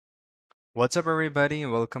What's up everybody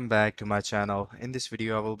and welcome back to my channel. In this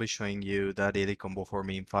video I will be showing you the daily combo for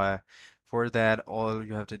Memefi. For that all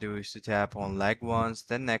you have to do is to tap on leg once,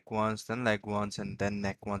 then neck once, then leg once and then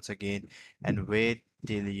neck once again and wait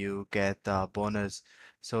till you get the bonus.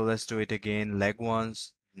 So let's do it again. Leg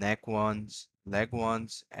once, leg once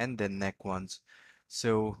and then neck once.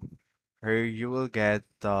 So here you will get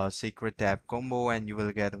the secret tap combo and you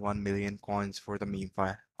will get 1 million coins for the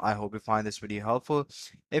Memefi. I hope you find this video helpful.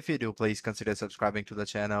 If you do, please consider subscribing to the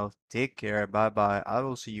channel. Take care. Bye bye. I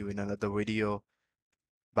will see you in another video.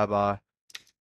 Bye bye.